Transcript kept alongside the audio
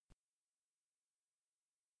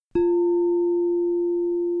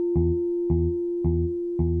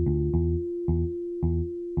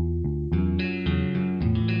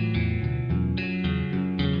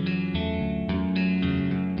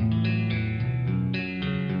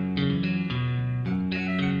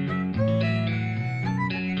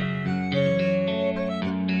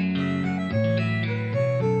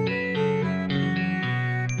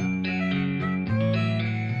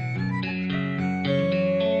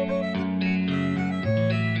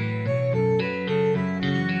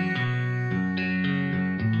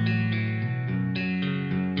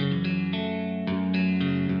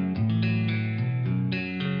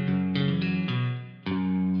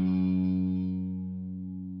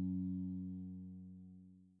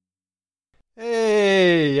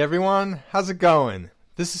everyone, how's it going?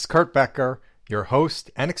 This is Kurt Becker, your host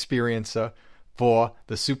and experiencer for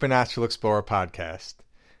the Supernatural Explorer podcast.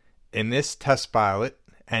 In this test pilot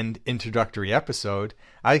and introductory episode,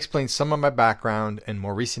 I explain some of my background and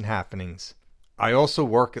more recent happenings. I also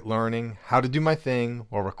work at learning how to do my thing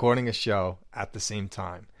while recording a show at the same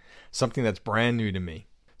time, something that's brand new to me.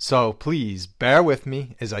 So please bear with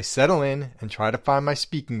me as I settle in and try to find my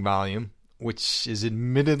speaking volume, which is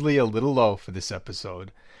admittedly a little low for this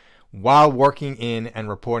episode, while working in and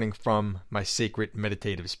reporting from my sacred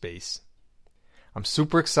meditative space. I'm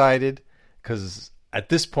super excited because at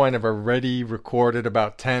this point I've already recorded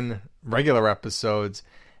about 10 regular episodes,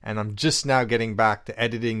 and I'm just now getting back to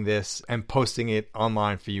editing this and posting it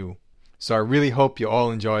online for you. So I really hope you all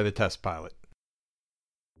enjoy the test pilot.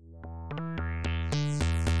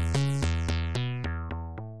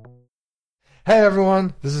 Hey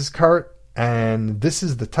everyone, this is Kurt, and this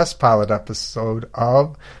is the test pilot episode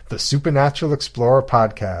of the Supernatural Explorer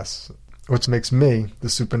podcast, which makes me the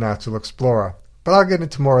Supernatural Explorer. But I'll get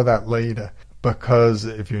into more of that later, because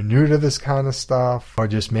if you're new to this kind of stuff, or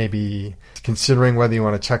just maybe considering whether you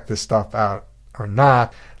want to check this stuff out or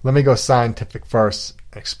not, let me go scientific first,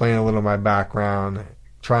 explain a little of my background,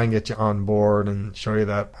 try and get you on board and show you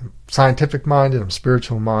that I'm scientific minded, I'm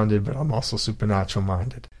spiritual minded, but I'm also supernatural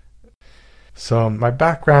minded. So my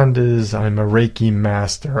background is I'm a Reiki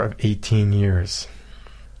master of 18 years.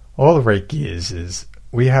 All the Reiki is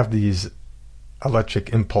we have these electric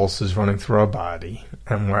impulses running through our body,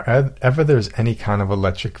 and wherever there's any kind of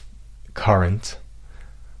electric current,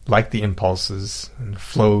 like the impulses and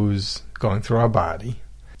flows going through our body,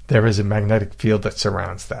 there is a magnetic field that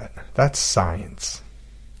surrounds that. That's science.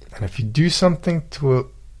 And if you do something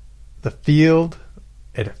to the field,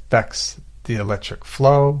 it affects the electric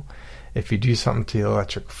flow. If you do something to the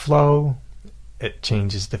electric flow, it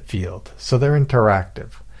changes the field. So they're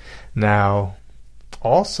interactive. Now,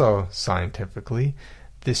 also scientifically,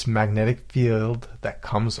 this magnetic field that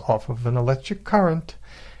comes off of an electric current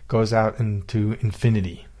goes out into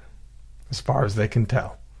infinity, as far as they can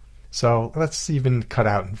tell. So let's even cut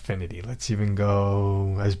out infinity. Let's even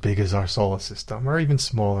go as big as our solar system, or even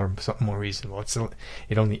smaller, something more reasonable.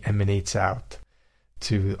 It only emanates out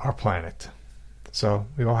to our planet. So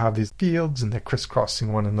we all have these fields and they're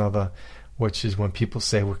crisscrossing one another, which is when people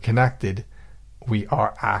say we're connected, we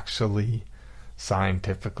are actually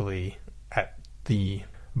scientifically at the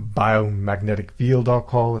biomagnetic field, I'll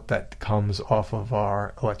call it, that comes off of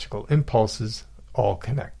our electrical impulses, all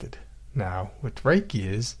connected. Now, with Reiki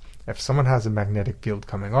is, if someone has a magnetic field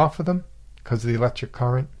coming off of them because of the electric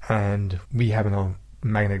current, and we have a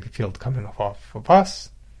magnetic field coming off of us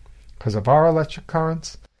because of our electric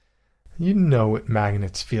currents, you know what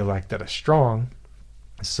magnets feel like that are strong.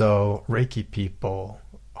 So Reiki people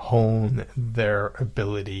hone their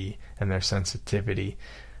ability and their sensitivity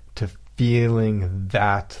to feeling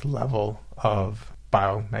that level of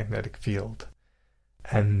biomagnetic field.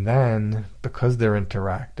 And then, because they're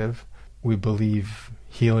interactive, we believe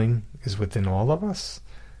healing is within all of us.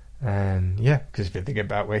 And yeah, because if you think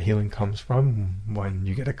about where healing comes from, when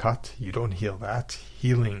you get a cut, you don't heal that.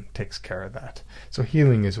 Healing takes care of that. So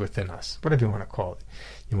healing is within us, whatever you want to call it.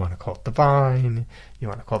 You want to call it divine, you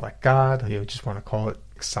want to call that God, or you just want to call it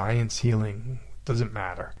science healing. Doesn't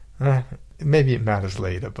matter. Maybe it matters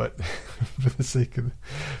later, but for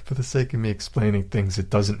the sake of me explaining things,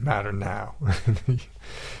 it doesn't matter now.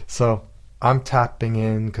 So I'm tapping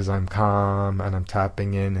in because I'm calm, and I'm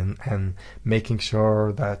tapping in and making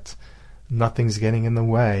sure that nothing's getting in the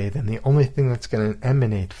way. Then the only thing that's going to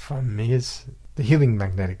emanate from me is the healing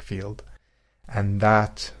magnetic field. And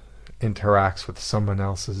that interacts with someone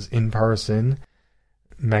else's in-person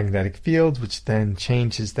magnetic field, which then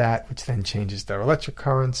changes that, which then changes their electric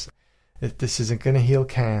currents. If this isn't going to heal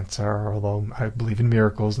cancer, although I believe in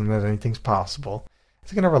miracles and that anything's possible,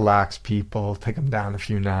 it's going to relax people, take them down a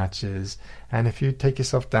few notches. And if you take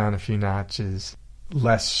yourself down a few notches,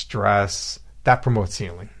 less stress, that promotes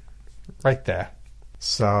healing. Right there.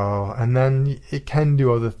 So, and then it can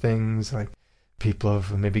do other things, like people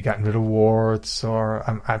have maybe gotten rid of warts, or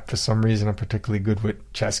for some reason I'm particularly good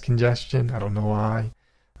with chest congestion. I don't know why.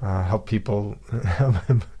 Help people.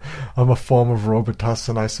 I'm a form of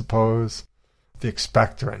Robitussin, I suppose. The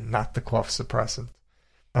expectorant, not the cough suppressant.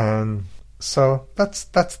 And so that's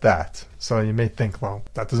that. So you may think, well,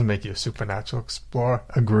 that doesn't make you a supernatural explorer.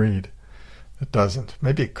 Agreed. It doesn't.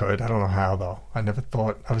 Maybe it could. I don't know how, though. I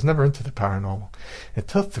was never into the paranormal.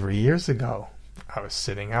 Until 3 years ago. I was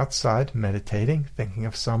sitting outside, meditating, thinking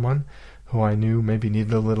of someone who I knew maybe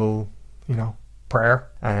needed a little, prayer.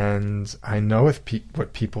 And I know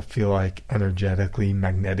what people feel like energetically,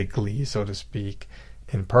 magnetically, so to speak,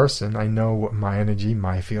 in person. I know what my energy,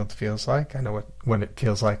 my field feels like. I know what it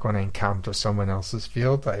feels like when I encounter someone else's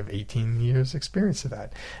field. I have 18 years experience of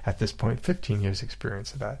that. At this point, 15 years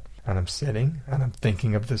experience of that. And I'm sitting and I'm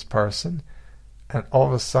thinking of this person, and all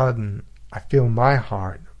of a sudden I feel my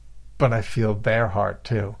heart, but I feel their heart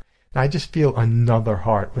too. And I just feel another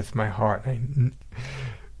heart with my heart.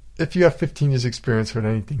 If you have 15 years experience with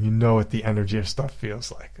anything, you know what the energy of stuff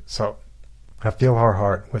feels like. So I feel her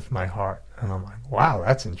heart with my heart. And I'm like, wow,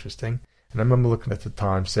 that's interesting. And I remember looking at the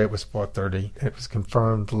time, say it was 4:30. It was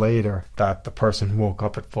confirmed later that the person woke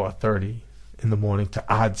up at 4:30 in the morning to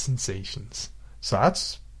odd sensations. So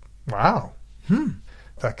that's, wow.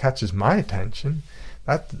 That catches my attention.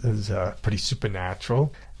 That is pretty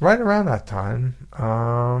supernatural. Right around that time,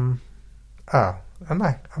 I'm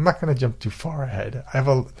not going to jump too far ahead.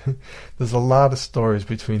 There's a lot of stories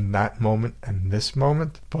between that moment and this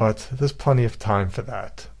moment, but there's plenty of time for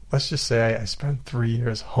that. Let's just say I spent 3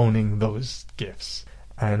 years honing those gifts.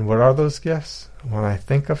 And what are those gifts? When I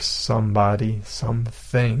think of somebody,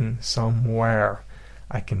 something, somewhere,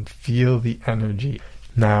 I can feel the energy.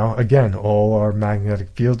 Now, again, all our magnetic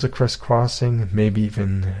fields are crisscrossing. Maybe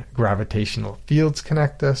even gravitational fields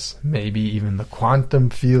connect us. Maybe even the quantum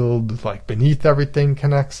field, like beneath everything,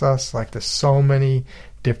 connects us. Like, there's so many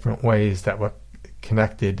different ways that we're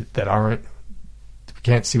connected that we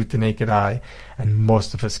can't see with the naked eye, and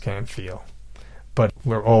most of us can't feel. But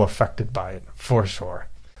we're all affected by it, for sure.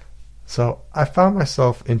 So I found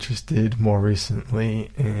myself interested more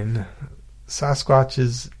recently in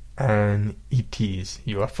Sasquatches and ETs,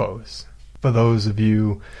 UFOs. For those of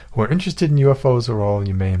you who are interested in UFOs at all,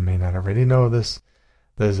 you may or may not already know this.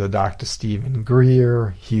 There's a Dr. Stephen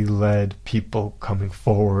Greer. He led people coming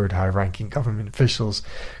forward, high-ranking government officials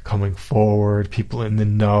coming forward, people in the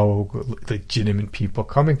know, legitimate people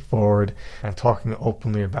coming forward and talking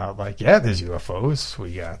openly about, like, yeah, there's UFOs.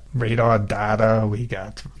 We got radar data. We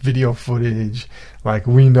got video footage. Like,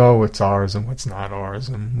 we know what's ours and what's not ours,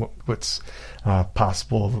 and what's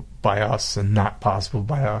possible by us and not possible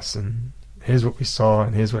by us, and here's what we saw,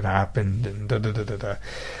 and here's what happened, and da-da-da-da-da.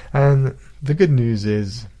 And the good news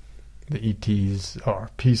is the ETs are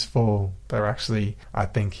peaceful. They're actually, I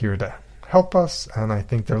think, here to help us, and I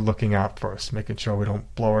think they're looking out for us, making sure we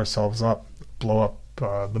don't blow ourselves up, blow up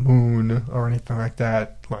the moon or anything like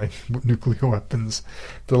that, like nuclear weapons.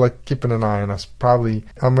 They're like keeping an eye on us. Probably,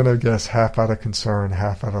 I'm going to guess, half out of concern,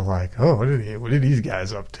 half out of like, oh, what are these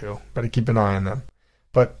guys up to? Better keep an eye on them.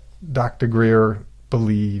 But Dr. Greer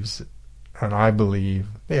believes, and I believe,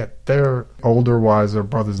 they're older, wiser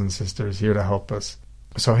brothers and sisters here to help us.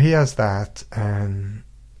 So he has that, and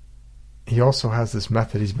he also has this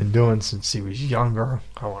method he's been doing since he was younger.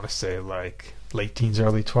 I want to say like late teens,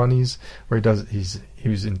 early 20s, where he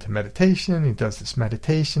was into meditation. He does this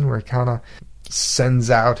meditation where he kind of sends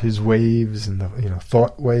out his waves and the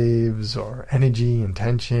thought waves or energy and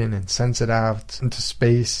tension, and sends it out into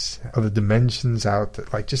space, other dimensions, out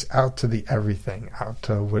to the everything, out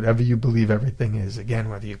to whatever you believe everything is. Again,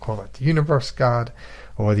 whether you call it the universe, God,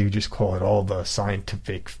 or whether you just call it all the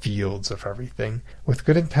scientific fields of everything, with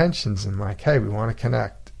good intentions and like, hey, we want to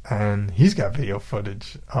connect. And he's got video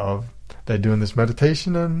footage of they're doing this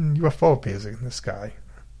meditation and UFO appears in the sky.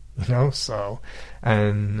 So,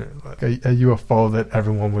 and like a UFO that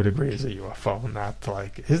everyone would agree is a UFO, not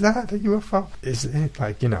like, is that a UFO? Is it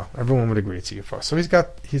like, everyone would agree it's a UFO. So he's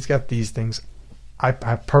got these things. I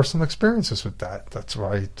have personal experiences with that. That's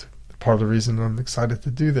why part of the reason I'm excited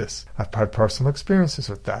to do this. I've had personal experiences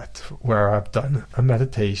with that, where I've done a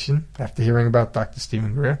meditation after hearing about Dr.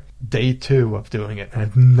 Stephen Greer. Day 2 of doing it, and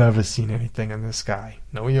I've never seen anything in the sky.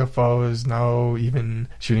 No UFOs, no even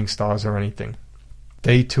shooting stars or anything.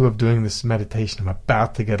 Day 2 of doing this meditation, I'm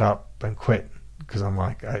about to get up and quit, because I'm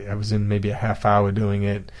like, I was in maybe a half hour doing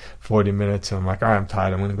it, 40 minutes, and I'm like, all right, I'm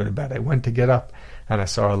tired, I'm going to go to bed. I went to get up, and I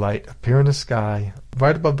saw a light appear in the sky,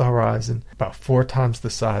 right above the horizon, about 4 times the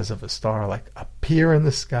size of a star, like appear in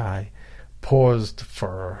the sky, paused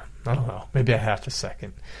for, I don't know, maybe a half a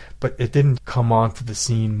second, but it didn't come onto the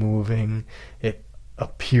scene moving. It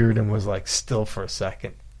appeared and was like still for a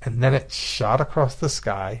second, and then it shot across the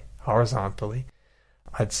sky horizontally.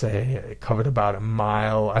 I'd say it covered about a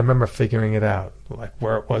mile. I remember figuring it out, like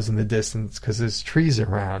where it was in the distance, because there's trees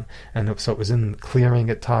around, and so it was in the clearing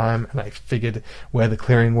at time, and I figured where the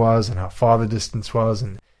clearing was and how far the distance was,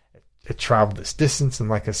 and it traveled this distance in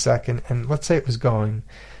like a second. And let's say it was going,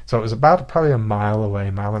 so it was about probably a mile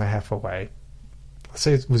away, mile and a half away. Let's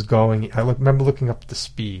say it was going, I remember looking up the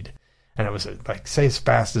speed, and it was like, say, as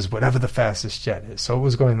fast as whatever the fastest jet is. So it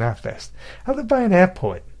was going that fast. I live by an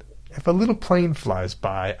airport. If a little plane flies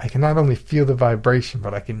by, I can not only feel the vibration,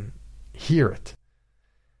 but I can hear it.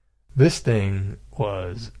 This thing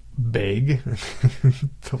was big.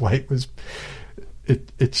 The light was,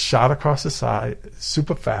 it shot across the side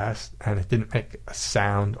super fast, and it didn't make a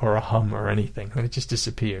sound or a hum or anything, and it just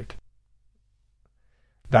disappeared.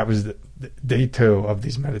 That was the day 2 of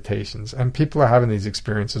these meditations, and people are having these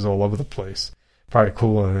experiences all over the place. Probably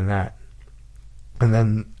cooler than that. And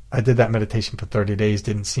then I did that meditation for 30 days,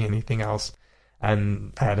 didn't see anything else.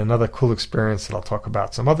 And I had another cool experience that I'll talk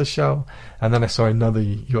about some other show. And then I saw another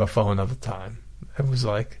UFO another time. It was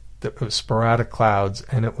sporadic clouds,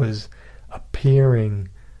 and it was appearing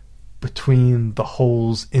between the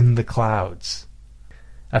holes in the clouds.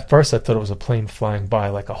 At first I thought it was a plane flying by,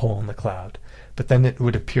 like a hole in the cloud. But then it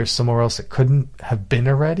would appear somewhere else it couldn't have been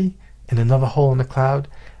already, in another hole in the cloud.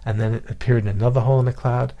 And then it appeared in another hole in the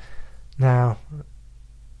cloud. Now,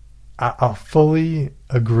 I'll fully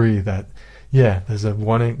agree that, yeah, there's a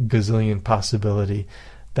 1 gazillion possibility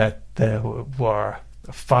that there were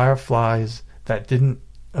fireflies that didn't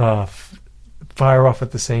fire off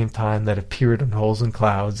at the same time, that appeared in holes in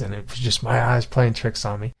clouds, and it was just my eyes playing tricks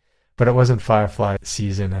on me. But it wasn't firefly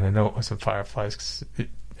season, and I know it wasn't fireflies because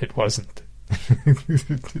it wasn't.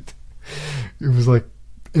 It was like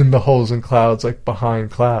in the holes in clouds, like behind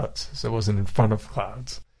clouds. So it wasn't in front of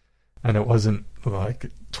clouds. And it wasn't like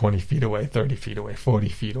 20 feet away, 30 feet away, 40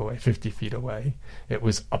 feet away, 50 feet away. It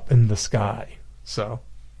was up in the sky. So,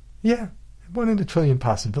 yeah, 1 in a trillion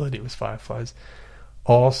possibility it was fireflies.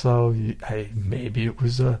 Also, maybe it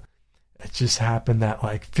just happened that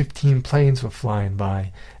like 15 planes were flying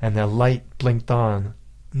by and their light blinked on.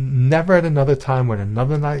 Never at another time when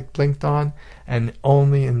another light blinked on, and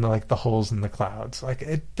only in like the holes in the clouds.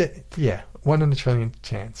 Like yeah, 1 in a trillion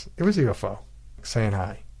chance. It was a UFO saying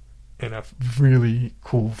hi in a really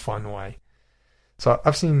cool, fun way. So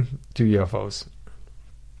I've seen 2 UFOs,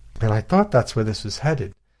 and I thought that's where this was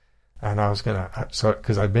headed. And I was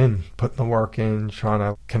because I've been putting the work in, trying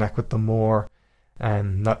to connect with them more,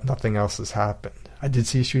 and nothing else has happened. I did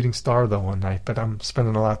see a shooting star though one night, but I'm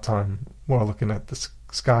spending a lot of time more looking at the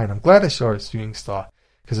sky, and I'm glad I saw a shooting star,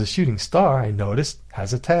 because a shooting star, I noticed,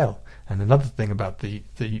 has a tail. And another thing about the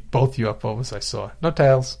both UFOs I saw, no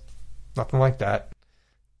tails, nothing like that,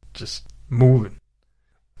 just moving.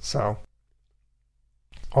 So,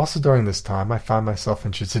 also during this time, I found myself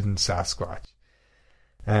interested in Sasquatch.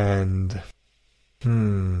 And,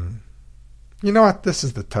 you know what? This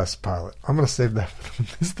is the test pilot. I'm going to save that.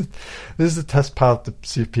 This is the test pilot to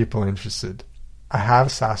see if people are interested. I have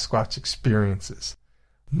Sasquatch experiences.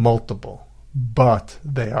 Multiple. But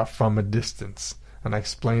they are from a distance. And I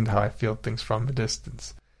explained how I feel things from a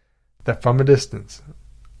distance. That from a distance,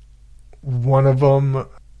 one of them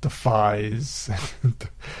defies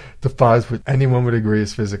what anyone would agree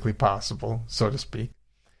is physically possible, so to speak.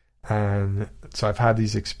 And so I've had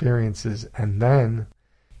these experiences, and then,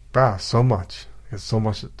 so much. There's so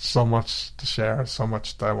much to share, so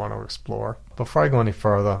much that I want to explore. Before I go any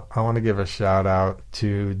further, I want to give a shout out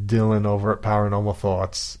to Dylan over at Paranormal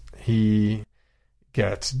Thoughts. He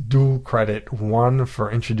gets dual credit, one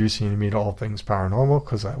for introducing me to all things paranormal,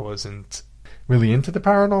 because I wasn't really into the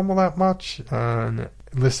paranormal that much, and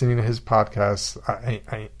listening to his podcasts,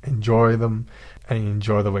 I enjoy them. I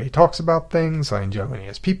enjoy the way he talks about things. I enjoy when he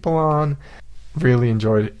has people on. Really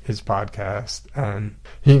enjoyed his podcast, and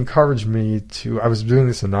he encouraged me I was doing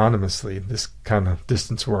this anonymously, this kind of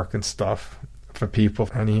distance work and stuff for people,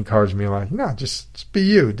 and he encouraged me like, just be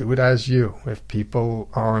you, do it as you. If people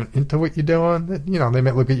aren't into what you're doing, they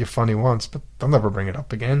might look at you funny once, but they'll never bring it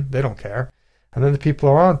up again. They don't care. And then the people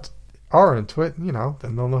who are into it,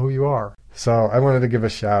 then they'll know who you are. So I wanted to give a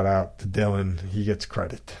shout out to Dylan. He gets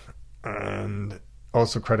credit, and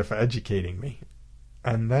also credit for educating me.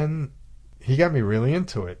 And then he got me really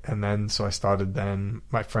into it. And then, so I started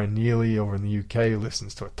my friend Neely over in the UK, who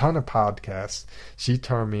listens to a ton of podcasts, she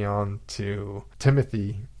turned me on to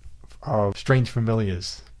Timothy of Strange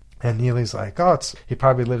Familiars. And Neely's like, he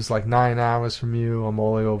probably lives like 9 hours from you. I'm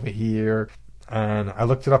all the way over here. And I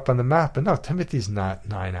looked it up on the map, and no, Timothy's not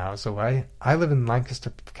 9 hours away. I live in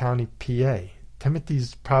Lancaster County, PA.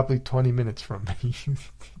 Timothy's probably 20 minutes from me.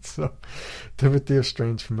 So, Timothy of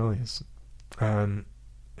Strange Familiars. And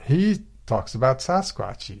he talks about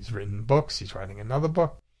Sasquatch. He's written books. He's writing another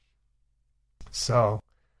book. So,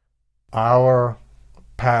 our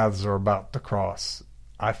paths are about to cross.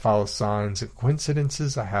 I follow signs and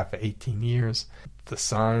coincidences. I have for 18 years. The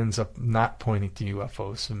signs are not pointing to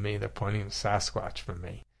UFOs for me. They're pointing to Sasquatch for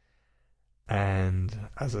me. And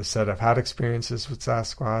as I said, I've had experiences with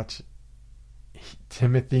Sasquatch.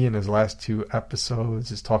 Timothy, in his last 2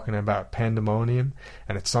 episodes, is talking about pandemonium.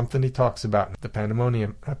 And it's something he talks about in the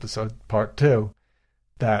pandemonium episode, part 2.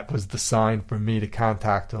 that was the sign for me to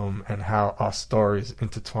contact him and how our stories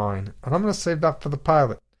intertwine. And I'm going to save that for the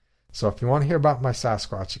pilot. So if you want to hear about my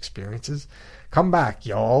Sasquatch experiences, come back,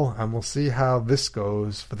 y'all, and we'll see how this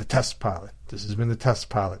goes for the test pilot. This has been the test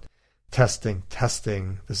pilot. Testing.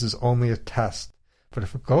 This is only a test. But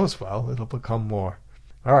if it goes well, it'll become more.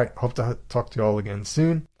 All right, hope to talk to you all again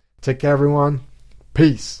soon. Take care, everyone.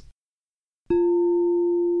 Peace.